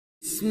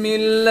بسم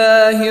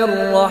الله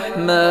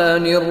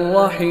الرحمن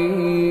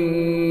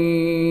الرحيم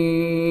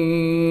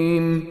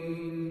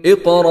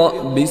اقرأ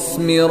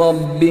باسم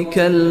ربك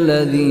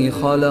الذي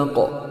خلق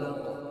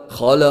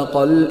خلق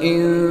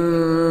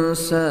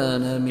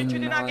الإنسان من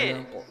علق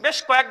বেশ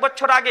কয়েক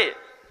বছর আগে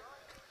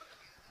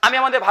আমি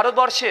আমাদের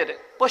ভারতবর্ষের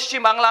পশ্চিম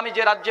বাংলা আমি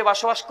যে রাজ্যে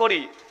বসবাস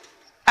করি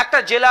একটা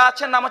জেলা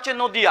আছে নাম হচ্ছে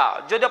নদিয়া।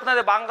 যদি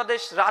আপনাদের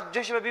বাংলাদেশ রাজ্য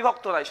হিসেবে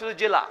বিভক্ত নয়, শুধু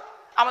জেলা,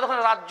 আমাদের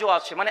ওখানে রাজ্য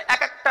আছে, মানে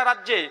এক একটা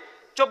রাজ্যে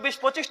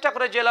 24-25টা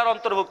করে জেলার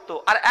অন্তর্ভুক্ত,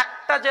 আর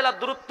একটা জেলার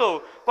দূরত্ব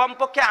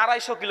কমপক্ষে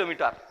 250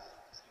 কিলোমিটার,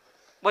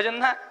 বোঝেন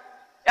না,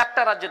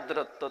 একটা রাজ্যের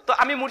দূরত্ব। তো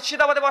আমি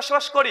মুর্শিদাবাদে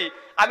বসবাস করি,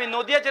 আমি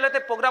নদিয়া জেলাতে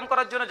প্রোগ্রাম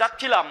করার জন্য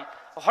যাচ্ছিলাম,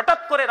 হঠাৎ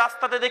করে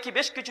রাস্তাতে দেখি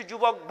বেশ কিছু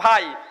যুবক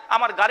ভাই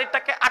আমার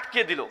গাড়িটাকে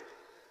আটকে দিল,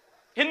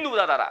 হিন্দু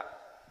দাদারা।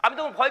 আমি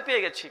তখন ভয়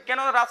পেয়ে গেছি, কেন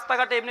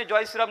রাস্তাঘাটে এমনি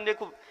জয় শ্রীরাম নিয়ে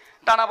খুব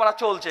টানাপাড়া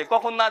চলছে,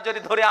 কখন না যদি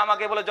ধরে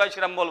আমাকে বলে জয়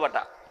শ্রীরাম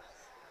বলবাটা।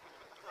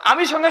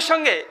 আমি সঙ্গে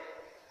সঙ্গে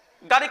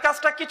গাড়ি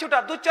কাজটা কিছুটা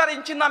 2-4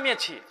 ইঞ্চি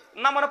নামিয়েছি,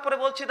 নামানোর পরে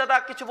বলছি দাদা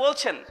কিছু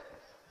বলছেন?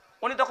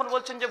 উনি তখন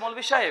বলছেন যে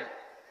মৌলভী সাহেব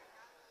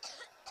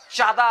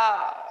চাঁদা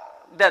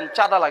দেন,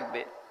 চাঁদা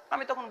লাগবে।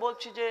 আমি তখন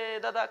বলছি যে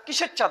দাদা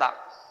কিসের চাঁদা?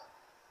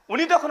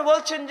 উনি তখন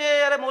বলছেন যে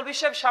আরে মৌলভী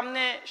সাহেব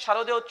সামনে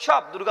শারদীয়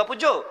উৎসব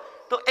দুর্গাপুজো,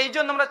 তো এই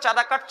জন্য আমরা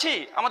চাঁদা কাটছি,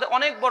 আমাদের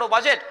অনেক বড়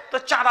বাজেট, তো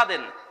চাঁদা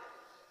দেন।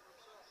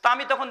 তা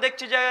আমি তখন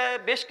দেখছি যে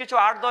বেশ কিছু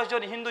 8-10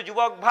 জন হিন্দু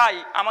যুবক ভাই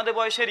আমাদের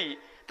বয়সেরই,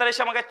 তারা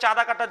এসে আমাকে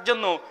চাঁদা কাটার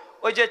জন্য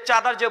ওই যে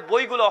চাঁদার যে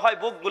বইগুলো হয়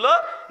বুকগুলো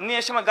নিয়ে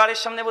এসে আমার গাড়ির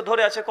সামনে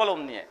ধরে আছে কলম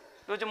নিয়ে,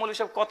 বলছে মৌলভী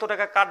সাহেব কত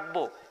টাকা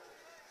কাটবো?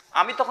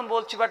 আমি তখন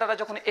বলছি বেটারা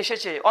যখন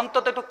এসেছে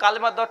অন্তত একটু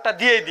কালেমার দরটা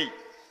দিয়ে দিই।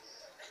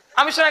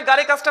 আমি সঙ্গে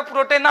গাড়ির কাজটা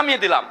পুরোটাই নামিয়ে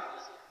দিলাম,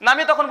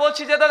 নামিয়ে তখন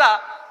বলছি যে দাদা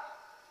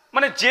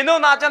মানে জেনেও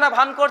না জানা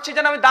ভান করছি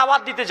যেন আমি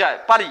দাওয়াত দিতে যাই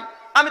পারি।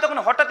 আমি তখন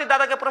হঠাৎই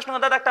দাদাকে প্রশ্ন,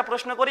 দাদা একটা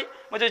প্রশ্ন করি।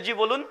 বলছে জি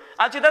বলুন।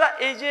 আচ্ছা দাদা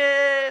এই যে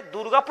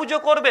দুর্গা পুজো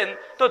করবেন,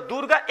 তো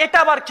দুর্গা এটা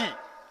আবার কি?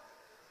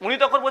 উনি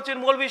তখন বলছেন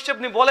মৌলভী সাহেব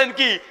আপনি বলেন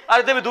কি,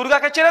 আরে দেবী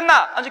দুর্গাকে চেনেন না?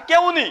 আচ্ছা কে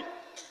উনি?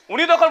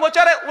 উনি তখন বলছে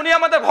আরে উনি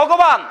আমাদের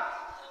ভগবান।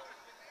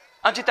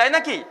 আচ্ছা তাই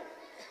নাকি?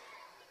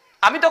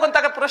 আমি তখন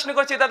তাকে প্রশ্ন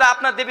করছি দাদা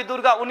আপনার দেবী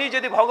দুর্গা উনি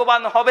যদি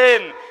ভগবান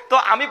হবেন, তো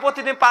আমি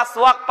প্রতিদিন 5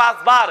 ওয়াক্ত 5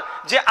 বার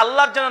যে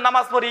আল্লাহর জন্য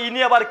নামাজ পড়ি,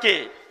 ইনি আবার কে?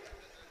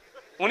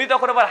 উনি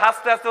তখন আবার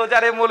হাসতে হাসতে বলছে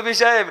আরে মৌলভী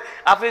সাহেব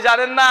আপনি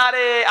জানেন না,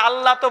 আরে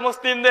আল্লাহ তো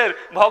মুসলিমদের,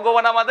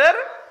 ভগবান আমাদের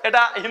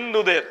এটা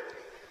হিন্দুদের।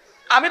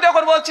 আমি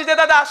তখন বলছি যে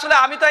দাদা আসলে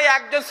আমি তো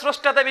একজন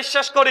স্রষ্টাতে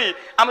বিশ্বাস করি,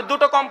 আমি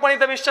দুটো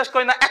কোম্পানিতে বিশ্বাস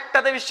করি না,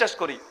 একটাতে বিশ্বাস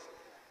করি।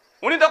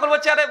 উনি তখন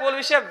বলছে আরে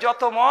মৌলভী সাহেব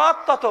যত মত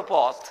তত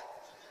পথ।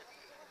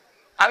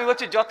 আমি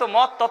বলছি যত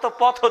মত তত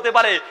পথ হতে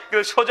পারে,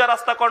 কিন্তু সোজা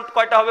রাস্তা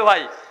কয়টা হবে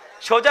ভাই?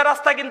 সোজা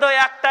রাস্তা কিন্তু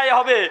একটাই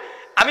হবে।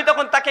 আমি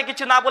তখন তাকে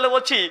কিছু না বলে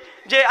বলছি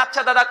যে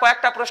আচ্ছা দাদা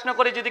কয়েকটা প্রশ্ন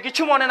করি, যদি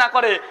কিছু মনে না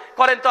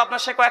করেন তো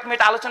আপনার সাথে কয়েক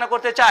মিনিট আলোচনা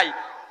করতে চাই,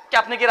 কি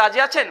আপনি কি রাজি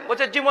আছেন?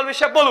 বলছে জি মৌলভী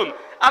সাহেব বলুন।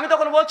 আমি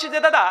তখন বলছি যে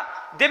দাদা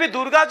দেবী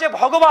দুর্গা যে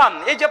ভগবান,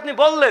 এই যে আপনি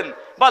বললেন,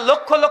 বা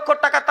লক্ষ লক্ষ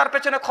টাকা তার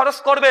পেছনে খরচ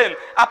করবেন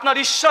আপনার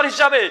ঈশ্বর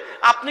হিসাবে,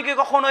 আপনি কি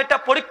কখনো এটা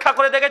পরীক্ষা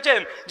করে দেখেছেন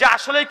যে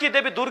আসলে কি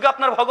দেবী দুর্গা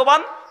আপনার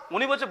ভগবান?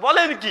 উনি বলছে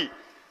বলেন কি?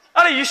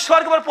 আরে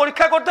ঈশ্বরকে আবার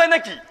পরীক্ষা করতে হয়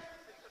নাকি?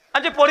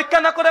 আর যে পরীক্ষা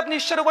না করে আপনি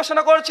ঈশ্বর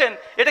উপাসনা করছেন,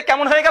 এটা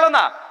কেমন হয়ে গেল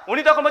না?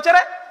 উনি তখন বলছে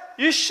আরে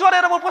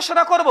ঈশ্বরের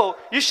উপাসনা করবো,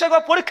 ঈশ্বরকে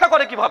পরীক্ষা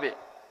করে কিভাবে?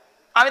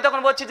 আমি তখন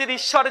বলছি যদি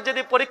ঈশ্বরের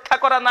যদি পরীক্ষা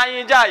করা নাই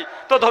যায়,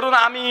 তো ধরুন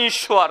আমি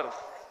ঈশ্বর।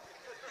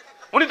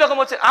 উনি তখন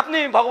বলছে আপনি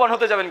ভগবান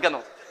হতে যাবেন কেন?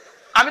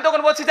 আমি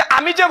তখন বলছি যে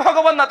আমি যে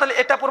ভগবান না, তাহলে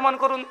এটা প্রমাণ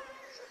করুন,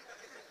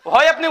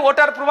 হয় আপনি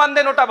ওটার প্রমাণ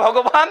দেন ওটা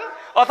ভগবান,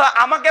 অথবা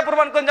আমাকে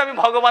প্রমাণ করেন যে আমি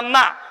ভগবান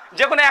না,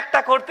 যে কোনো একটা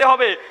করতে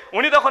হবে।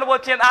 উনি তখন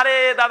বলছেন আরে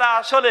দাদা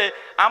আসলে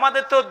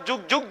আমাদের তো যুগ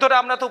যুগ ধরে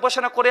আমরা তো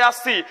উপাসনা করে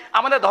আসছি,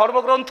 আমাদের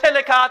ধর্মগ্রন্থে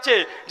লেখা আছে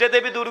যে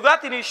দেবী দুর্গা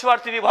তিনি ঈশ্বর,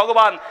 তিনি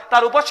ভগবান,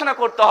 তার উপাসনা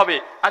করতে হবে।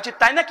 আচ্ছা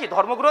তাই নাকি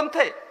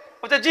ধর্মগ্রন্থে?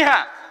 বলছে জি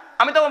হ্যাঁ।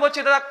 আমি তখন বলছি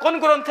দাদা কোন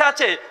গ্রন্থে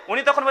আছে?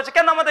 উনি তখন বলছে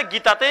কেন আমাদের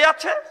গীতাতেই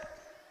আছে।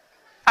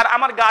 আর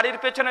আমার গাড়ির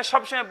পেছনে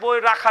সবসময় বই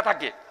রাখা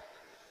থাকে,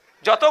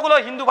 যতগুলো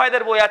হিন্দু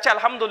ভাইদের বই আছে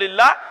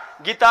আলহামদুলিল্লাহ,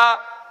 গীতা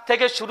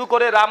থেকে শুরু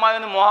করে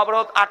রামায়ণ,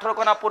 মহাভারত, 18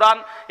 খানা পুরাণ,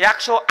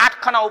 108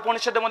 খানা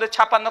উপনিষদের মধ্যে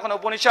 56 খানা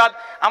উপনিষদ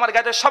আমার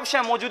গাড়িতে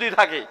সবসময় মজুদই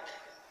থাকে।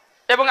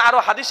 এবং আরো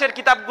হাদিসের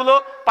কিতাবগুলো,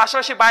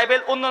 পাশাপাশি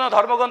বাইবেল, অন্যান্য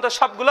ধর্মগ্রন্থ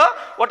সবগুলো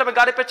ওটা আমি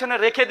গাড়ির পেছনে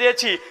রেখে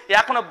দিয়েছি।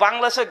 এখনো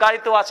বাংলাদেশের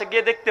গাড়িতেও আছে,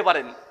 গিয়ে দেখতে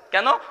পারেন।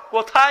 কেন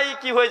কোথায়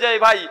কি হয়ে যায়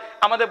ভাই,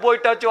 আমাদের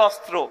বইটা হচ্ছে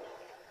অস্ত্র।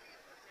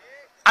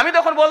 আমি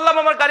তখন বললাম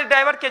আমার গাড়ির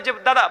ড্রাইভারকে যে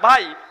দাদা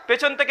ভাই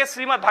পেছন থেকে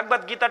শ্রীমদ্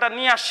ভাগবত গীতাটা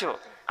নিয়ে আসছো।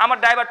 আমার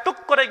ড্রাইভার টুক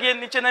করে গিয়ে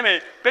নিচে নেমে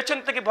পেছন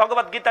থেকে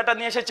ভগবত গীতাটা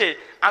নিয়ে এসেছে,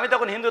 আমি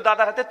তখন হিন্দু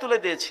দাদার হাতে তুলে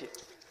দিয়েছি।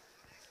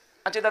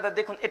 আচ্ছা দাদা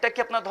দেখুন এটা কি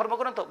আপনার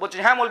ধর্মগ্রন্থ? বলছে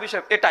হ্যাঁ মৌলভী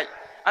সাহেব এটাই।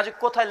 আচ্ছা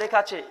কোথায় লেখা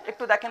আছে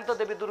একটু দেখেন তো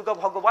দেবী দুর্গা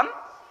ভগবান।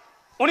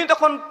 উনি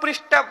তখন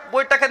পৃষ্ঠা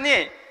বইটাকে নিয়ে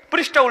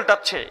পৃষ্ঠা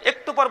উল্টাচ্ছে,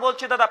 একটু পর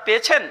বলছে দাদা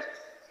পেয়েছেন?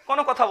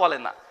 কোনো কথা বলে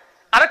না।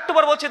 আরেকটু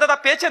পর বলছে দাদা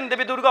পেয়েছেন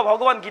দেবী দুর্গা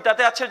ভগবান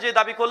গীতাতে আছে যে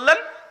দাবি করলেন?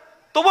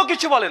 তবুও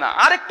কিছু বলে না।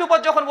 আরেকটু পর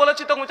যখন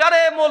বলেছি তখন আরে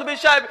মৌলভী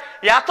সাহেব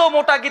এত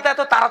মোটা গীতা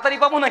এত তাড়াতাড়ি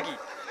পাবো নাকি?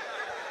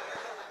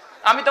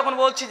 আমি তখন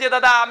বলছি যে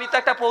দাদা আমি তো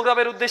একটা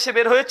প্রোগ্রামের উদ্দেশ্যে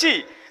বের হয়েছি,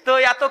 তো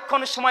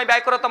এতক্ষণ সময়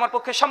ব্যয় করা তো আমার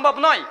পক্ষে সম্ভব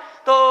নয়,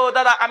 তো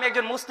দাদা আমি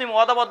একজন মুসলিম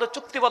ওয়াদাবদ্ধ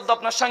চুক্তিবদ্ধ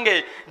আপনার সঙ্গে,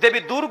 দেবী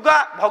দুর্গা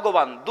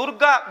ভগবান,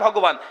 দুর্গা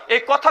ভগবান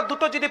এই কথা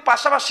দুটো যদি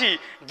পাশাপাশি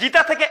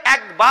গীতা থেকে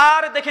একবার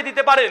দেখে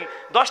দিতে পারেন,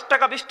 10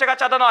 টাকা 20 টাকা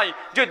চাঁদা নয়,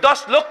 যদি 10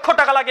 লক্ষ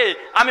টাকা লাগে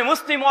আমি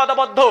মুসলিম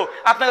ওয়াদাবদ্ধ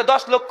আপনাকে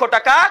 10 লক্ষ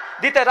টাকা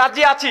দিতে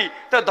রাজি আছি,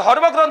 তো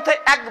ধর্মগ্রন্থে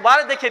একবার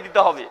দেখে দিতে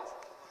হবে।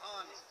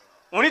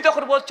 উনি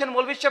তখন বলছেন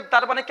মৌলভী সাহেব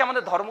তার মানে কি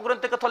আমাদের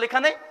ধর্মগ্রন্থে কথা লেখা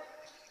নেই?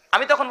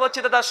 আমি তখন বলছি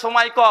দাদা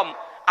সময় কম,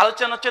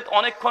 আলোচনা হচ্ছে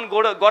অনেকক্ষণ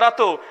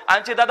গড়াতো।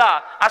 আনছি দাদা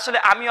আসলে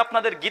আমি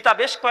আপনাদের গীতা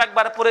বেশ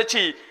কয়েকবার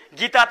পড়েছি,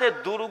 গীতাতে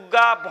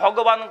দুর্গা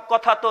ভগবান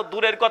কথা তো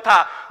দূরের কথা,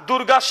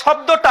 দুর্গা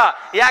শব্দটা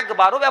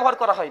একবারও ব্যবহার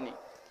করা হয়নি,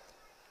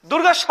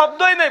 দুর্গা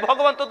শব্দই নেই,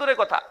 ভগবান তো দূরের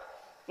কথা।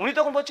 উনি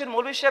তখন বলছেন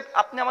মৌলভী সাহেব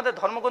আপনি আমাদের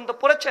ধর্মগ্রন্থ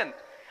পড়েছেন?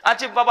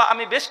 আচ্ছা বাবা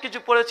আমি বেশ কিছু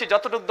পড়েছি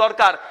যতটুকু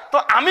দরকার, তো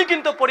আমি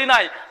কিন্তু পড়ি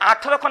নাই।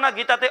 18খানা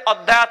গীতাতে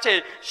অধ্যায় আছে,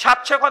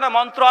 700খানা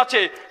মন্ত্র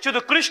আছে, শুধু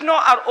কৃষ্ণ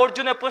আর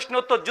অর্জুনের প্রশ্ন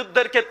উত্তর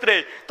যুদ্ধের ক্ষেত্রে,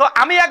 তো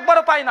আমি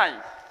একবারও পাই নাই।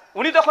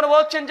 উনি তখন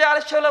বলছেন যে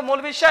আরে আসলে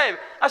মৌলভী সাহেব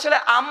আসলে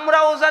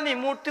আমরাও জানি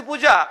মূর্তি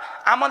পূজা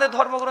আমাদের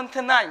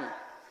ধর্মগ্রন্থে নাই।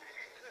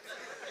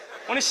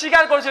 উনি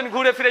স্বীকার করেছেন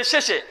ঘুরে ফিরে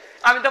শেষে।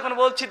 আমি তখন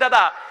বলছি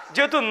দাদা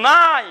যেহেতু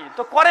নাই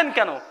তো করেন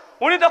কেন?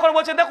 উনি তখন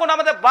বলছেন দেখুন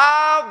আমাদের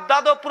বাপ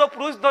দাদা পুরো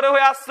পুরুষ ধরে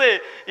হয়ে আসছে,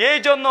 এই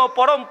জন্য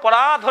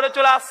পরম্পরা ধরে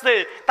চলে আসছে,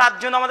 তার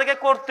জন্য আমাদেরকে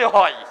করতে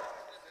হয়।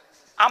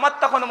 আমার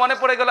তখন মনে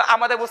পড়ে গেল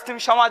আমাদের মুসলিম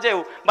সমাজেও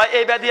বা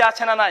এই ব্যাধি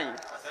আছে না নাই?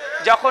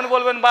 যখন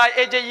বলবেন ভাই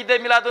এই যে ঈদে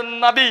মিলাদুন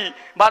নবী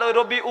 12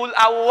 রবিউল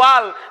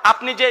আউয়াল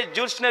আপনি যে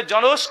জুলসনে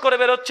জলস করে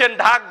বেরোচ্ছেন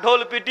ঢাক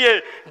ঢোল পিটিয়ে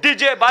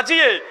ডিজে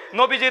বাজিয়ে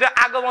নবীজির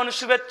আগমন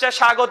শুভেচ্ছা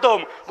স্বাগতম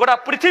গোটা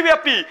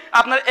পৃথিবীব্যাপী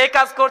আপনার এই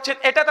কাজ করছেন,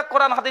 এটা তো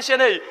কোরআন হাদিসে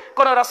নেই,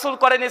 কোন রাসূল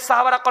করেনি,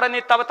 সাহাবারা করেনি,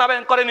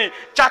 তাবেঈন করেনি,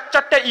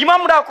 চারটে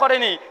ইমামরাও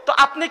করেনি, তো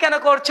আপনি কেন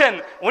করছেন?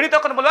 উনি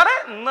তখন বললেন আরে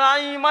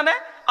নাই মানে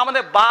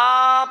আমাদের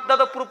বাপ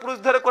দাদা পুরো পুরুষ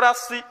ধরে করে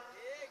আসছি।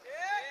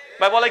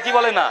 ভাই বলে কি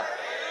বলে না?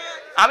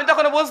 আমি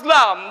তখন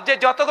বুঝলাম যে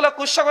যতগুলো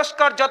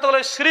কুসংস্কার, যতগুলো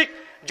শিরক,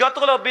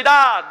 যতগুলো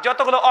বিদআত,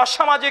 যতগুলো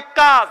অসামাজিক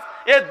কাজ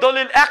এর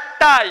দলিল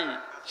একটাই,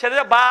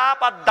 সেটা বাপ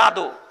আর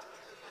দাদু।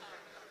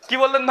 কি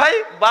বললেন ভাই?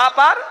 বাপ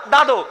আর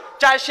দাদু,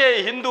 চাই সে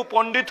হিন্দু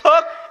পণ্ডিত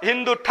হোক,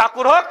 হিন্দু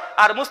ঠাকুর হোক,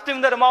 আর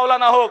মুসলিমদের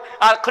মাওলানা হোক,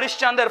 আর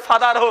খ্রিস্টানদের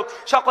ফাদার হোক,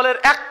 সকলের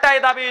একটাই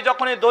দাবি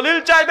যখনই দলিল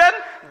চাইবেন,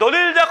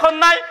 দলিল যখন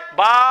নাই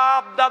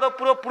বাপ দাদু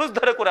পুরো পুরুষ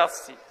ধরে করে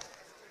আসছি।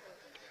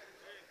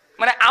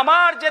 মানে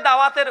আমার যে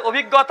দাওয়াতের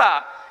অভিজ্ঞতা,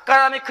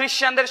 কারণ আমি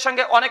খ্রিস্টানদের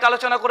সঙ্গে অনেক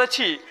আলোচনা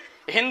করেছি,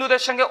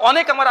 হিন্দুদের সঙ্গে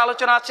অনেক আমার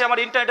আলোচনা আছে,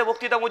 আমার ইন্টারনেটে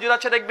বক্তৃতা মজুদ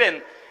আছে, দেখবেন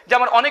যে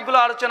আমার অনেকগুলো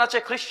আলোচনা আছে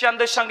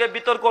খ্রিস্টানদের সঙ্গে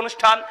বিতর্ক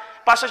অনুষ্ঠান,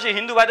 পাশাপাশি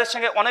হিন্দু ভাইদের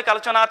সঙ্গে অনেক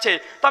আলোচনা আছে।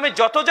 তো আমি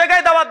যত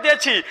জায়গায় দাওয়াত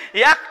দিয়েছি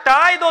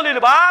একটাই দলিল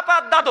বাপ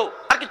আর দাদু,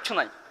 আর কিচ্ছু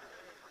নাই।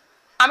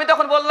 আমি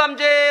তখন বললাম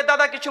যে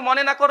দাদা কিছু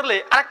মনে না করলে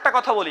আরেকটা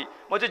কথা বলি।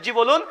 বলছে জি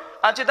বলুন।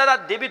 আচ্ছা দাদা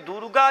দেবী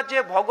দুর্গা যে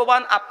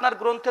ভগবান আপনার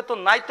গ্রন্থে তো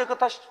নাই, তো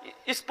কথা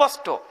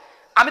স্পষ্ট।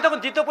 আমি তখন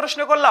দ্বিতীয়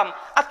প্রশ্ন করলাম,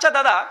 আচ্ছা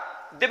দাদা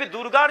দেবী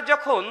দুর্গার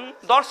যখন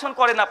দর্শন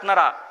করেন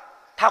আপনারা,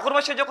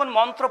 ঠাকুরমশাই যখন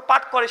মন্ত্র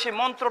পাঠ করে সেই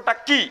মন্ত্রটা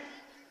কি?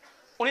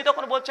 উনি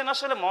তখন বলছেন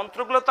আসলে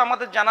মন্ত্রগুলো তো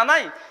আমাদের জানা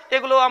নাই,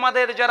 এগুলো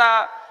আমাদের যারা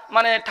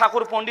মানে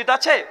ঠাকুর পণ্ডিত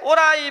আছে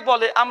ওরাই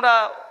বলে, আমরা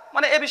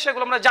মানে এ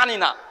বিষয়গুলো আমরা জানি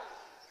না।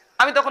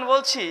 আমি তখন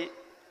বলছি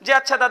যে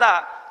আচ্ছা দাদা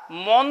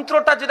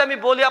মন্ত্রটা যদি আমি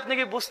বলি আপনি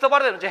কি বুঝতে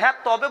পারবেন? যে হ্যাঁ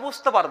তবে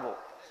বুঝতে পারবো।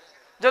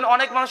 যেন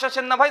অনেক মানুষ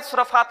আছেন না ভাই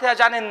সূরা ফাতিহা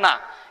জানেন না,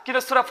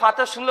 কিন্তু সূরা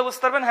ফাতিহা শুনলে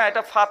বুঝতে পারবেন হ্যাঁ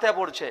এটা ফাতিহা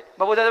পড়ছে,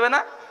 বা বোঝা যাবে না,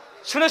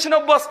 শুনে শুনে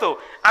অভ্যস্ত।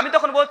 আমি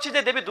তখন বলছি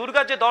যে দেবী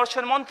দুর্গার যে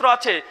দর্শন মন্ত্র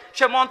আছে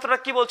সে মন্ত্রটা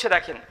কি বলছে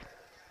দেখেন,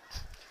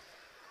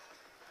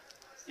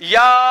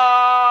 ইয়া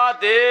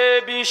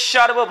দেবী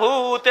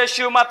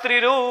সর্বভূতেষু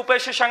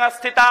মাতৃরূপেষু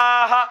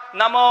সংস্থিতাঃ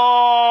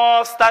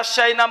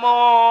নমস্তাস্যৈ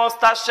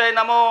নমস্তাস্যৈ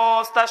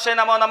নমস্তাস্যৈ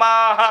নমো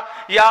নমঃ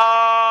ইয়া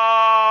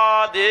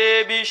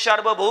দেবী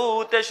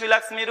সর্বভূতেষু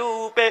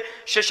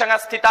লক্ষ্মীরূপেষু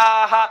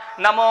সংস্থিতাঃ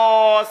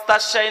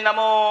নমস্তাস্যৈ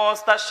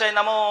নমস্তাস্যৈ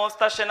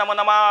নমস্তাস্যৈ নমো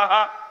নমঃ।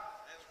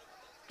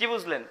 কি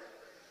বুঝলেন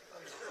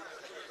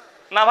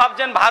না?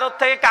 ভাবছেন ভারত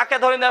থেকে কাকে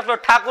ধরে নিয়ে আসলো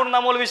ঠাকুর না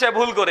মৌলভী সাহেব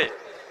ভুল করে?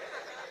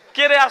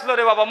 কে রে আসলো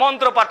রে বাবা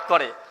মন্ত্র পাঠ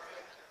করে?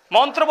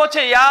 মন্ত্র বলছে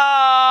ইয়া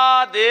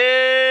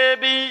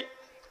দেবী।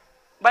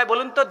 ভাই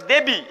বলুন তো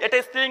দেবী এটা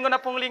স্ত্রীলিঙ্গ না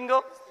পুংলিঙ্গ?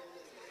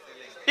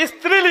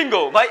 স্ত্রীলিঙ্গ।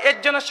 ভাই এর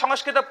জন্য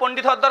সংস্কৃত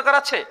পণ্ডিত হওয়ার দরকার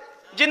আছে?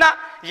 জি না।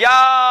 ইয়া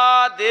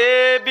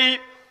দেবী,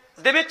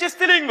 দেবী হচ্ছে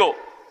স্ত্রীলিঙ্গ।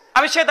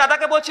 আমি সে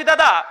দাদাকে বলছি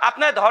দাদা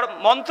আপনার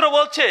মন্ত্র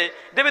বলছে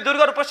দেবী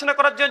দুর্গার উপাসনা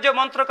করার জন্য যে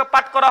মন্ত্রকে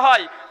পাঠ করা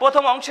হয়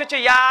প্রথম অংশ হচ্ছে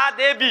ইয়া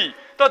দেবী,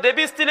 তো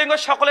দেবী স্ত্রীলিঙ্গ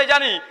সকলে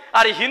জানি।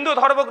 আর হিন্দু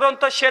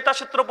ধর্মগ্রন্থ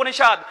শ্বেতাসূত্র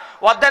উপনিষদ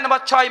অধ্যায়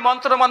নম্বর 6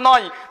 মন্ত্র নম্বর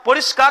 9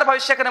 পরিষ্কার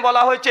ভাবে সেখানে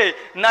বলা হয়েছে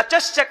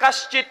নাচস্য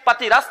কশ্চিৎ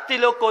পাতিরাস্তি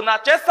লোক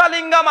নাচেসা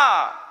লিঙ্গামা,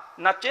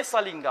 নাচেসা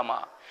লিঙ্গামা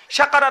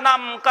সাকারা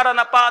নাম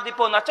কারণা পা দীপ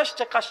নাচস্য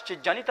কশ্চিৎ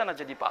জানিতা না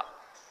যদিপা।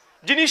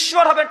 যিনি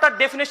ঈশ্বর হবেন তার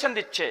ডেফিনেশন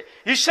দিচ্ছে।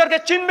 ঈশ্বরকে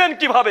চিনবেন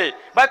কিভাবে?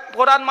 ভাই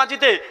কোরআন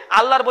মাজিদে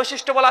আল্লাহর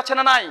বৈশিষ্ট্য বলা আছে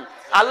না নাই?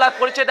 আল্লাহর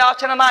পরিচয় দেওয়া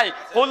আছে না নাই?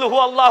 কুল হু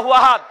আল্লাহু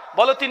আহাদ,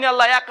 বলো তিনি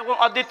আল্লাহ এক এবং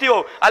অদ্বিতীয়।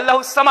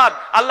 আল্লাহুস সামাদ,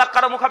 আল্লাহ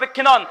কারো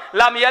মুখাপেক্ষী নন।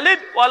 লাম ইয়ালিদ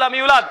ওয়া লাম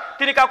ইউলাদ,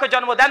 তিনি কাউকে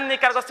জন্ম দেননি,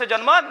 কারো কাছে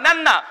জন্ম নেন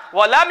না।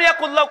 ওয়া লাম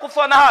ইয়াকুল লাহু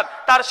কুফুয়ান আহাদ,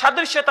 তার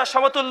সাদৃশ্য তার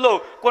সমতুল্য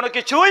কোনো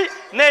কিছুই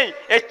নেই।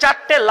 এই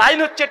চারটে লাইন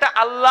হচ্ছে এটা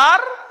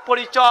আল্লাহর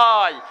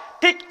পরিচয়।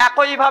 ঠিক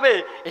একইভাবে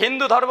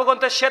হিন্দু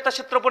ধর্মগ্রন্থের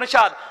শ্বেতাচিত্র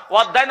উপনিষদ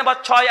অধ্যায় নম্বর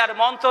 6 আর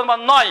মন্ত্র নম্বর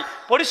 9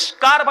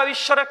 পরিষ্কারভাবে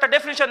ঈশ্বরের একটা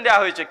ডেফিনিশন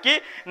দেওয়া হয়েছে কি,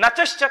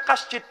 নাচেশ্চ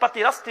কাশ্চিৎ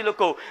পাতিরাস্তি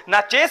লোক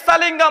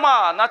নাচেসালিঙ্গামা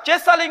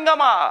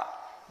নাচেসালিঙ্গামা,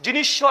 যিনি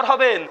ঈশ্বর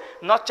হবেন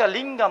নচা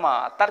লিঙ্গামা,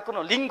 তার কোনো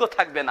লিঙ্গ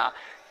থাকবে না,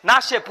 না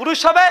সে পুরুষ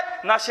হবে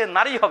না সে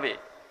নারী হবে।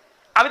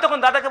 আমি তখন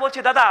দাদাকে বলছি,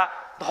 দাদা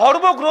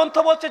ধর্মগ্রন্থ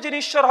বলছে যিনি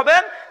ঈশ্বর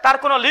হবেন তার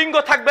কোনো লিঙ্গ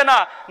থাকবে না,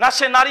 না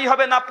সে নারী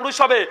হবে না পুরুষ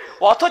হবে,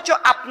 অথচ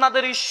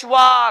আপনাদের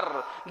ঈশ্বর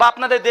বা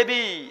আপনাদের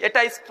দেবী এটা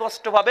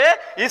স্পষ্টভাবে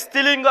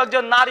স্ত্রীলিঙ্গ,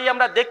 একজন নারী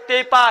আমরা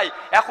দেখতেই পাই।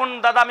 এখন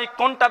দাদা আমি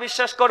কোনটা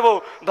বিশ্বাস করব?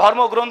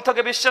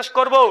 ধর্মগ্রন্থকে বিশ্বাস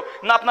করব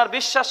না আপনার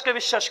বিশ্বাসকে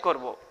বিশ্বাস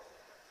করব?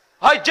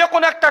 হয় যে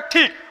কোনো একটা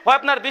ঠিক, হয়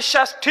আপনার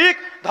বিশ্বাস ঠিক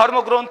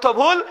ধর্মগ্রন্থ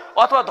ভুল,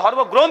 অথবা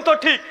ধর্মগ্রন্থ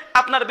ঠিক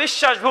আপনার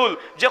বিশ্বাস ভুল,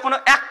 যে কোনো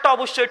একটা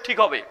অবশ্যই ঠিক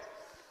হবে।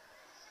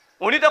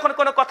 উনি তখন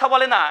কোনো কথা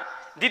বলে না।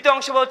 দ্বিতীয়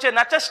অংশ বলছে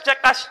নাচেষ্টা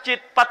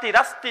কাশ্চিৎ পাতি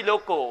রাস্তি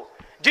লোক,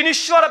 যিনি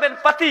ঈশ্বর হবেন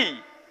পতি।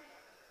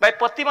 ভাই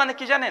পতি মানে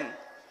কি জানেন?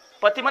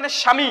 পতি মানে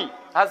স্বামী,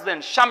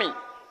 হাজবেন্ড, স্বামী।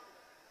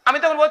 আমি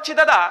তখন বলছি,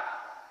 দাদা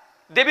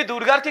দেবী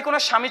দুর্গার কি কোনো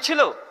স্বামী ছিল?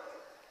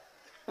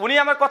 উনি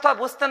আমার কথা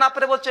বুঝতে না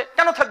পেরে বলছে,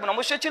 কেন থাকবে না,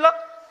 অবশ্যই ছিল।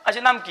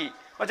 আচ্ছা নাম কি?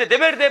 বলছে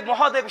দেবের দেব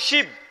মহাদেব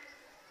শিব,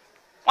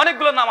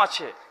 অনেকগুলো নাম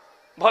আছে,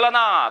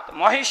 ভোলানাথ,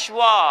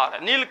 মহেশ্বর,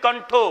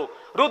 নীলকণ্ঠ,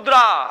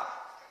 রুদ্রা,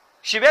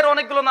 শিবের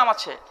অনেকগুলো নাম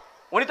আছে।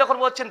 উনি তখন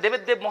বলছেন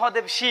দেবের দেব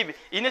মহাদেব শিব,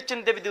 ইনি হচ্ছেন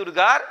দেবী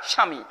দুর্গার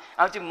স্বামী।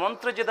 আমি বলছি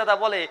মন্ত্র যে দাদা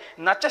বলে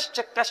নাচশ্চ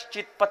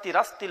কাশ্চিৎ পাতি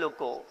রাস্তি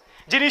লোক,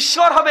 যিনি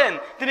ঈশ্বর হবেন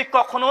তিনি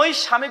কখনোই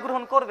স্বামী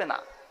গ্রহণ করবে না।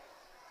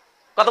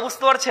 কথা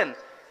বুঝতে পারছেন?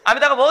 আমি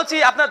তাকে বলছি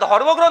আপনার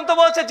ধর্মগ্রন্থ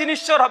বলছে যিনি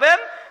ঈশ্বর হবেন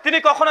তিনি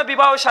কখনো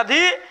বিবাহ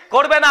শাদী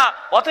করবে না,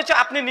 অথচ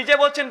আপনি নিজে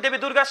বলছেন দেবী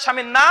দুর্গার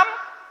স্বামীর নাম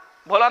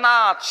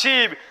ভোলানাথ,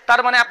 শিব।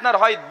 তার মানে আপনার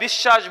হয়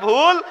বিশ্বাস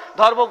ভুল,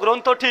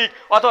 ধর্মগ্রন্থ ঠিক,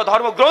 অথবা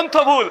ধর্মগ্রন্থ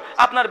ভুল,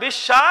 আপনার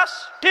বিশ্বাস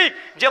ঠিক।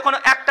 যে কোনো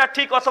একটা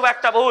ঠিক অথবা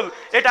একটা ভুল,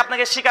 এটা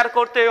আপনাকে স্বীকার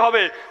করতেই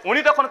হবে।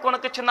 উনি তখন কোনো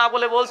কিছু না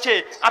বলে বলছে,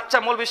 আচ্ছা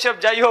মৌলভী সাহেব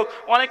যাই হোক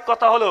অনেক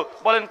কথা হলো,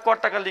 বলেন ক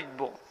টাকা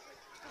লিখবো?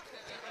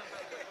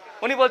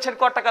 উনি বলছেন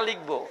ক টাকা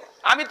লিখবো।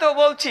 আমি তো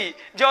বলছি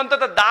যে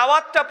অন্তত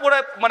দাওয়াতটা পরে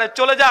মানে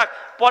চলে যাক,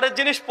 পরের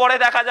জিনিস পরে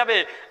দেখা যাবে।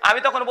 আমি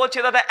তখন বলছি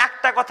দাদা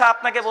একটা কথা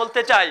আপনাকে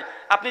বলতে চাই,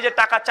 আপনি যে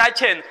টাকা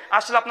চাইছেন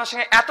আসলে আপনার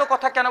সঙ্গে এত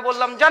কথা কেন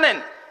বললাম জানেন?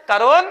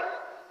 কারণ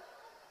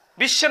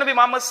বিশ্বনবী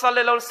মুহাম্মদ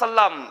সাল্লাল্লাহু আলাইহি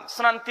সাল্লাম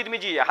সুনান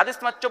তিরমিজি হাদিস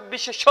নম্বর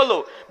 2416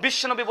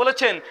 বিশ্বনবী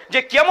বলেছেন যে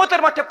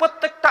কিয়ামতের মাঠে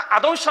প্রত্যেকটা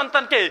আদম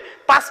সন্তানকে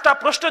 5টা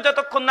প্রশ্ন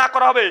যতক্ষণ না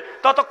করা হবে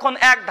ততক্ষণ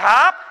এক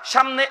ধাপ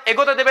সামনে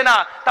এগোতে দেবে না।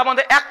 তার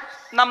মধ্যে 1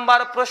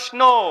 নাম্বার প্রশ্ন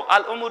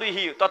আল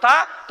উমুরিহি, তথা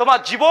তোমার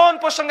জীবন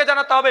প্রসঙ্গে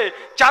জানাতে হবে।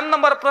 4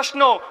 নাম্বার প্রশ্ন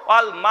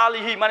আল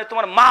মালিহি, মানে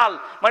তোমার মাল,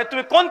 মানে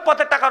তুমি কোন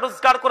পথে টাকা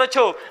রোজগার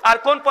করেছো আর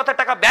কোন পথে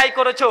টাকা ব্যয়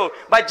করেছো,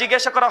 ভাই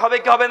জিজ্ঞাসা করা হবে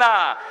কি হবে না?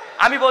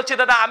 আমি বলছি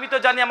দাদা আমি তো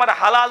জানি আমার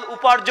হালাল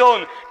উপার্জন,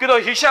 কিন্তু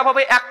হিসাব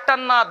হবে একটা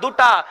না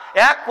দুটা।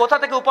 এক, কোথা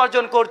থেকে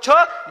উপার্জন করছো,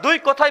 2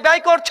 কোথায়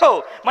ব্যয় করছো।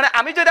 মানে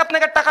আমি যদি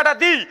আপনাকে টাকাটা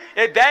দিই,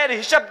 এই ব্যয়ের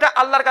হিসাবটা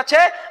আল্লাহর কাছে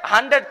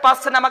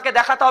 100% আমাকে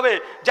দেখাতে হবে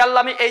যে আল্লাহ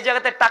আমি এই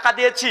জায়গাতে টাকা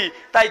দিয়েছি,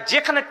 তাই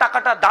যেখানে টাকা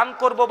দান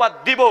করব বা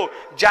দিব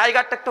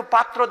জায়গাটা একটু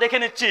পাত্র দেখে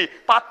নিচ্ছি,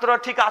 পাত্র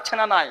ঠিক আছে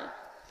না নাই।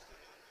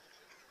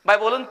 ভাই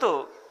বলুন তো,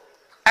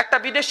 একটা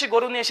বিদেশি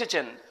গরু নিয়ে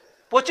এসেছেন,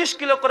 25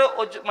 কিলো করে,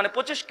 মানে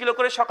 25 কিলো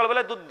করে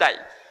সকালবেলা দুধ দেয়।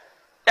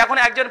 এখন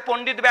একজন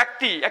পণ্ডিত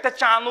ব্যক্তি একটা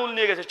চালুন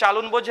নিয়ে গেছে,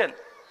 চালুন বোঝেন,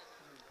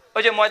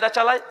 ওই যে ময়দা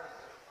চালায়,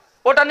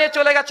 ওটা নিয়ে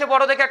চলে গেছে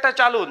বড় দেখে একটা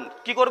চালুন।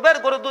 কি করবে?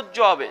 গরু দুধ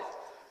চুয়াবে।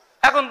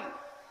 এখন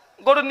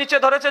গরুর নিচে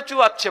ধরেছে,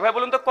 চুয়াচ্ছে। ভাই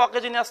বলুন তো ক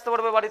কেজি নিয়ে আসতে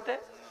পারবে বাড়িতে?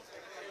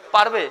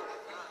 পারবে?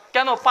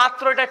 কেন?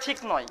 পাত্র এটা ঠিক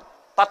নয়।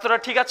 পাত্রটা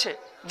ঠিক আছে?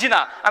 জি না।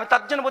 আমি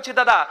তার জন্য বলছি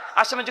দাদা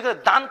আসলে আমি যেখানে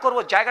দান করবো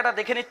জায়গাটা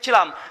দেখে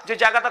নিচ্ছিলাম যে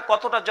জায়গাটা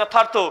কতটা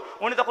যথার্থ।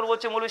 উনি তখন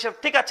বলছে মৌলভী সাহেব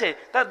ঠিক আছে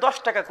তাহলে 10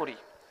 টাকা করি।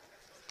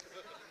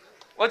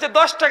 বলছে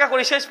 10 টাকা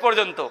করি শেষ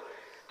পর্যন্ত।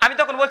 আমি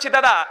তখন বলছি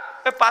দাদা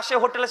পাশে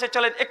হোটেল এসে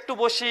চলেন একটু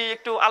বসি,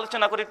 একটু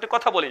আলোচনা করি, একটু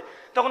কথা বলি।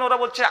 তখন ওরা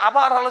বলছে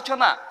আবার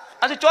আলোচনা,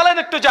 আচ্ছা চলেন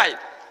একটু যাই।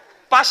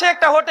 পাশে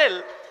একটা হোটেল।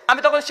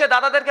 আমি তখন সে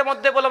দাদাদেরকে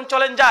মধ্যে বললাম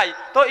চলেন যাই।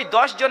 তো এই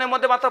 10 জনের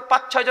মধ্যে মাত্র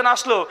 5-6 জন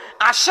আসলো।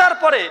 আসার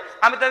পরে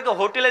আমি তাদেরকে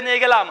হোটেলে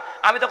নিয়ে গেলাম।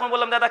 আমি তখন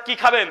বললাম দাদা কি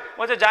খাবেন?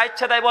 বলছে যা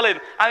ইচ্ছা তাই বলেন।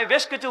 আমি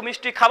বেশ কিছু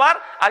মিষ্টি খাবার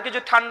আর কিছু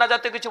ঠান্ডা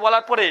জাতীয় কিছু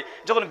বলার পরে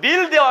যখন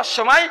বিল দেওয়ার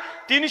সময়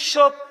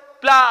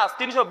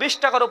 320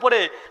 টাকার উপরে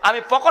আমি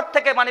পকেট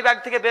থেকে মানি ব্যাগ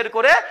থেকে বের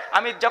করে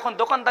আমি যখন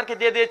দোকানদারকে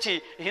দিয়ে দিয়েছি,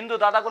 হিন্দু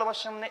দাদাগুলো আমার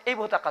সামনে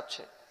এইভাবে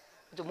তাকাচ্ছে,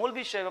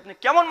 মৌলভী সাহেব আপনি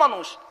কেমন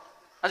মানুষ?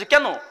 আচ্ছা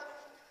কেন?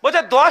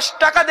 বলছে 10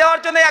 টাকা দেওয়ার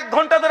জন্য 1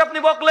 ঘন্টা ধরে আপনি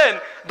বকলেন,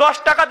 10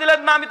 টাকা দিলেন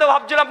না। আমি তো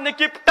ভাবছিলাম আপনি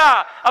কিপটা,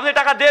 আপনি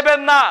টাকা দেবেন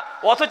না,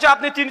 অথচ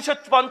আপনি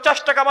 350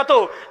 টাকা মতো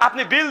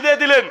আপনি বিল দিয়ে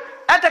দিলেন,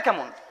 এটা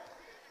কেমন?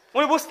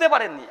 উনি বুঝতে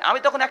পারেননি। আমি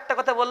তখন একটা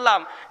কথা বললাম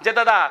যে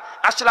দাদা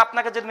আসলে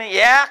আপনাকে যদি আমি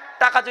 1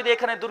 টাকা যদি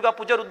এখানে দুর্গা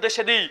পূজার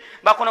উদ্দেশ্যে দিই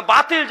বা কোনো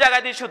বাতিল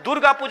জায়গায় দিই, শুধু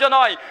দুর্গা পুজো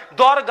নয়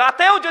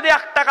দরগাতেও যদি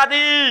 1 টাকা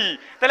দিই,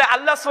 তাহলে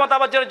আল্লাহ সুবহানাহু ওয়া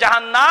তাআলা যেন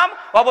জাহান্নাম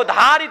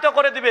অবধারিত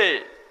করে দিবে।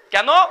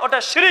 কেন? ওটা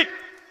শিরক।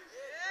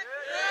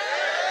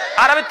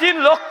 আর আমি 3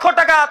 লক্ষ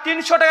টাকা,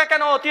 300 টাকা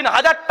কেন,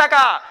 3000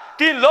 টাকা,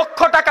 3 লক্ষ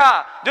টাকা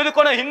যদি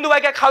কোনো হিন্দু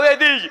ভাইকে খাওয়াই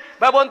দিই,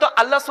 বা বলতো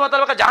আল্লাহ সুবহানাহু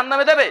ওয়া তাআলা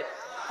জাহান্নামে দেবে?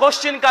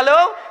 কোশ্চিন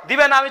কালেও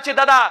দিবে না। আমি চাই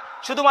দাদা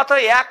শুধুমাত্র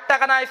 1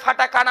 টাকা নাই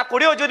ফাটা কানা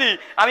করেও যদি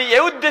আমি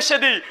এই উদ্দেশ্যে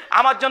দিই,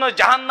 আমার জন্য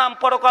জাহান্নাম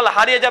পরকাল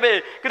হারিয়ে যাবে।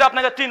 কিন্তু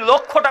আপনাকে 3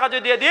 লক্ষ টাকা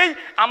যদি দিয়ে দিই,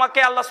 আমাকে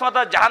আল্লাহ সুবহানাহু ওয়া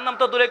তাআলা জাহান্নাম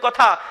তো দূরের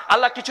কথা,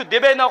 আল্লাহ কিছু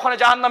দেবেই না ওখানে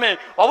জাহান্নামে,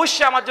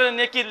 অবশ্যই আমার জন্য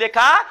নেকি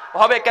লেখা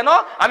হবে। কেন?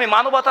 আমি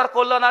মানবতার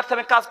কল্যাণার্থে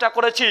আমি কাজটা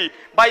করেছি।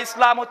 বা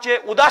ইসলাম হচ্ছে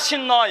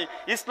উদাসীন নয়,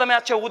 ইসলামে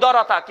আছে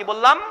উদারতা। কি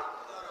বললাম?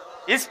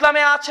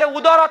 ইসলামে আছে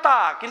উদারতা,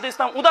 কিন্তু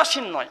ইসলাম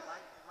উদাসীন নয়।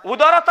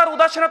 উদারতার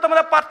উদাসীনতার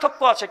মধ্যে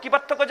পার্থক্য আছে। কি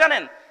পার্থক্য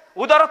জানেন?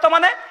 উদারতা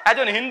মানে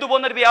একজন হিন্দু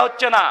বোনের বিয়ে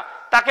হচ্ছে না,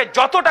 তাকে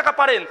যত টাকা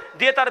পারেন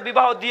দিয়ে তার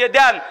বিবাহ দিয়ে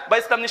দেন, বা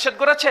ইসলাম নিষেধ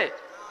করেছে?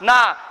 না।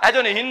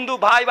 একজন হিন্দু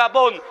ভাই বা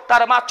বোন,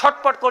 তার মা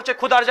ছটফট করছে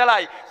ক্ষুধার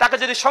জ্বালায়, তাকে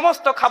যদি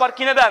সমস্ত খাবার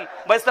কিনে দেন,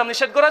 বা ইসলাম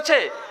নিষেধ করেছে?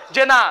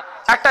 যে না।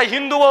 একটা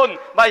হিন্দু বোন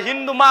বা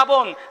হিন্দু মা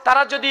বোন,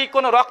 তারা যদি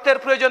কোনো রক্তের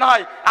প্রয়োজন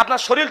হয়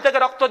আপনার শরীর থেকে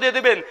রক্ত দিয়ে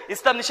দিবেন,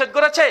 ইসলাম নিষেধ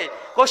করেছে?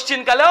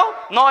 কোশ্চিন কালেও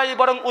নয়,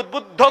 বরং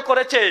উদ্বুদ্ধ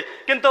করেছে।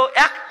 কিন্তু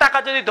 1 টাকা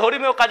যদি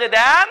ধর্মীয় কাজে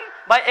দেন,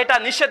 বা এটা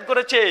নিষেধ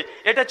করেছে।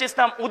 এটা হচ্ছে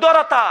ইসলাম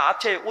উদারতা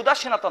আছে,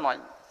 উদাসীনতা নয়।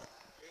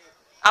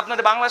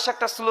 আপনাদের বাংলাদেশে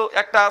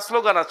একটা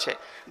স্লোগান আছে,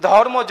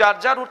 ধর্ম যার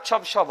যার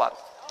উৎসব সবার।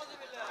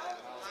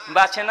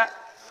 বা আছে না?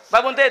 বা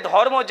বলতে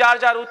ধর্ম যার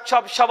যার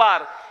উৎসব সবার,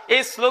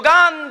 এই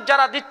স্লোগান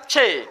যারা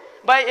দিচ্ছে,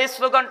 বা এই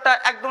স্লোগানটা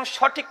একদম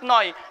সঠিক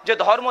নয় যে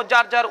ধর্ম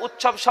যার যার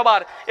উৎসব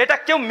সবার। এটা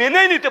কেউ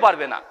মেনেই নিতে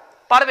পারবে না।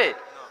 পারবে?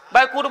 বা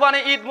কুরবানি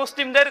ঈদ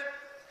মুসলিমদের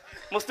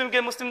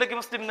কি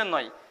মুসলিমদের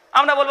নয়?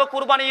 আমরা বলবো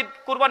কুরবানি ঈদ,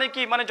 কুরবানি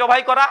কি মানে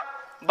জবাই করা,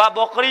 বা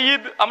বকরি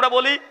ঈদ আমরা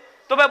বলি।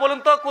 তবে বলুন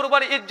তো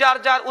কুরবানি ঈদ যার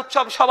যার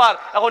উৎসব সবার,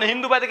 এখন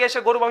হিন্দু ভাই থেকে এসে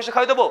গরু মাংস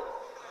খাওয়াই দেবো?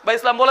 বা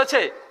ইসলাম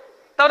বলেছে?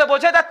 তাহলে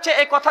বোঝা যাচ্ছে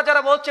এই কথা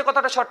যারা বলছে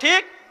কথাটা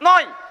সঠিক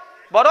নয়,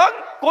 বরং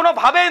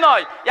কোনোভাবেই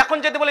নয়। এখন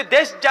যদি বলি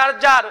দেশ যার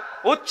যার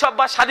উৎসব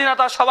বা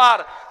স্বাধীনতা সবার,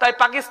 তাই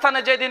পাকিস্তানে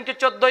যেদিনকে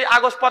 14ই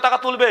আগস্ট পতাকা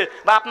তুলবে,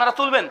 বা আপনারা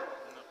তুলবেন?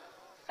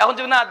 এখন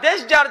যদি না দেশ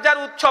যার যার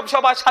উৎসব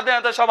সবার,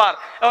 স্বাধীনতা সবার,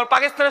 এবং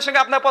পাকিস্তানের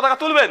সঙ্গে আপনার পতাকা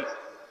তুলবেন?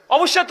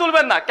 অবশ্যই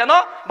তুলবেন না। কেন?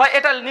 বা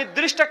এটা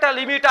নির্দিষ্ট একটা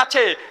লিমিট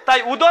আছে। তাই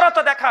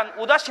উদারতা দেখান,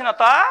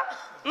 উদাসীনতা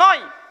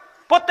নয়।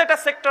 প্রত্যেকটা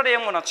সেক্টরে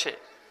এমন আছে।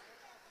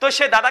 তো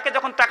সে দাদাকে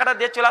যখন টাকাটা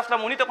দিয়ে চলে আসলাম,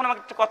 উনি তখন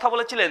আমাকে একটা কথা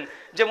বলেছিলেন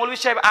যে মৌলভী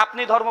সাহেব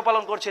আপনি ধর্ম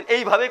পালন করছেন,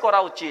 এইভাবেই করা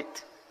উচিত।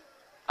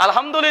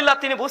 আলহামদুলিল্লাহ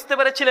তিনি বুঝতে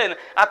পেরেছিলেন।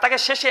 আর তাকে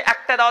শেষে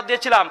একটা দাওয়াত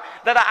দিয়েছিলাম,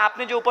 দাদা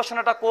আপনি যে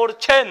উপাসনাটা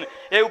করছেন,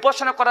 এই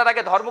উপাসনা করার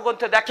আগে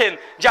ধর্মগ্রন্থে দেখেন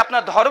যে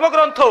আপনার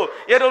ধর্মগ্রন্থ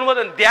এর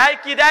অনুমোদন দেয়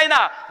কি দেয়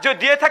না। যদি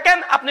দিয়ে থাকেন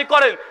আপনি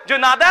করেন, যদি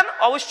না দেন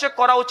অবশ্যই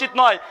করা উচিত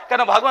নয়।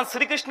 কেন? ভগবান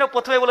শ্রীকৃষ্ণ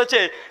প্রথমে বলেছে,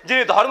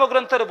 যিনি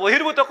ধর্মগ্রন্থের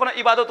বহির্ভূত কোনো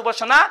ইবাদত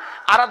উপাসনা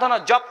আরাধনা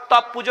জপ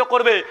তপ পুজো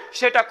করবে,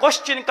 সেটা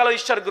কোশ্চিন কাল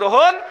ঈশ্বর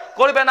গ্রহণ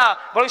করবে না,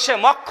 বরং সে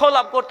মোক্ষ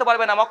লাভ করতে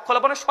পারবে না, মোক্ষ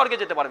লাভ মানে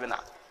স্বর্গে যেতে পারবে না।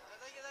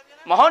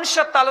 মহান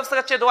সত্তা আল্লাহর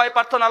কাছে দোয়াই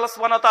প্রার্থনা, আল্লাহ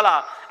সুবহানাহু ওয়া তাআলা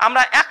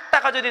আমরা 1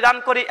 টাকা যদি দান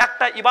করি,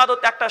 একটা ইবাদত,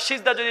 একটা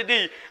সিজদা যদি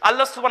দিই,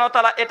 আল্লাহ সুবহানাহু ওয়া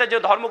তাআলা এটা যে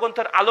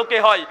ধর্মগ্রন্থের আলোকে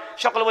হয়,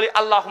 সকলে বলি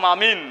আল্লাহুম্মা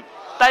আমিন।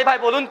 তাই ভাই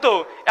বলুন তো,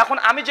 এখন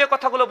আমি যে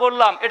কথাগুলো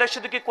বললাম এটা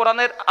শুধু কি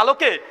কোরআনের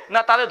আলোকে,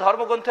 না তাদের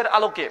ধর্মগ্রন্থের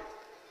আলোকে?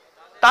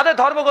 তাদের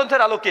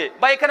ধর্মগ্রন্থের আলোকে।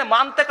 বা এখানে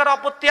মানতে কারো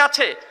আপত্তি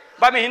আছে?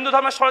 বা আমি হিন্দু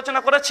ধর্মের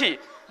সমালোচনা করেছি?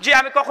 যে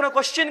আমি কখনো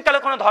কোশ্চিন কালে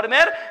কোনো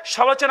ধর্মের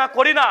সমালোচনা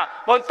করি না,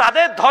 বরং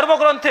তাদের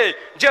ধর্মগ্রন্থে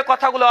যে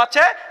কথাগুলো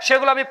আছে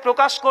সেগুলো আমি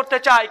প্রকাশ করতে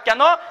চাই।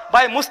 কেন?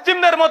 ভাই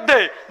মুসলিমদের মধ্যে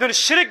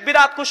শিরক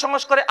বিদআত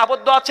কুসংস্কারে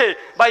আবদ্ধ আছে,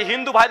 ভাই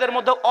হিন্দু ভাইদের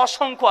মধ্যে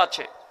অসংখ্য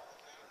আছে,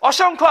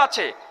 অসংখ্য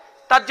আছে।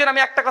 তার জন্য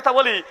আমি একটা কথা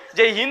বলি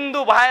যে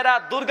হিন্দু ভাইরা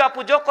দুর্গা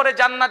পুজো করে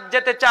জান্নাত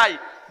যেতে চায়,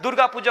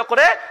 দুর্গা পুজো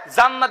করে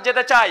জান্নাত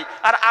যেতে চায়।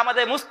 আর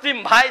আমাদের মুসলিম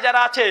ভাই যারা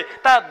আছে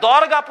তারা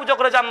দরগা পুজো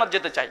করে জান্নাত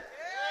যেতে চায়।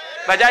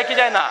 ভাই যায় কি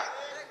যায় না?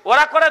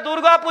 ওরা করে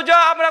দুর্গা পুজো,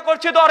 আমরা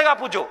করছি দরগা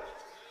পুজো।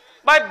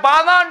 ভাই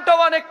বানানটা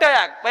অনেকটা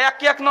এক, ভাই এক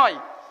কি এক নয়?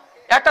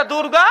 একটা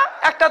দুর্গা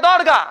একটা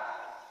দরগা।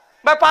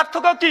 ভাই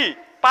পার্থক্য কি?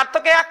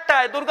 পার্থক্য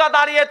একটাই, দুর্গা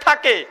দাঁড়িয়ে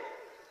থাকে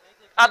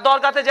আর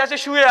দরগাতে যে আছে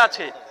শুয়ে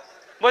আছে।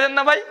 বোঝেন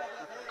না ভাই?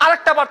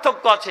 আরেকটা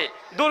পার্থক্য আছে,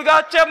 দুর্গা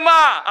হচ্ছে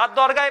মা আর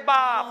দরগায়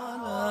বাপ।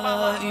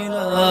 লা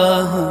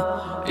ইলাহা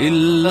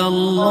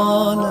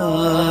ইল্লাল্লাহ,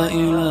 লা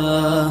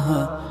ইলাহা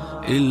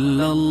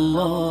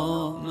ইল্লাল্লাহ।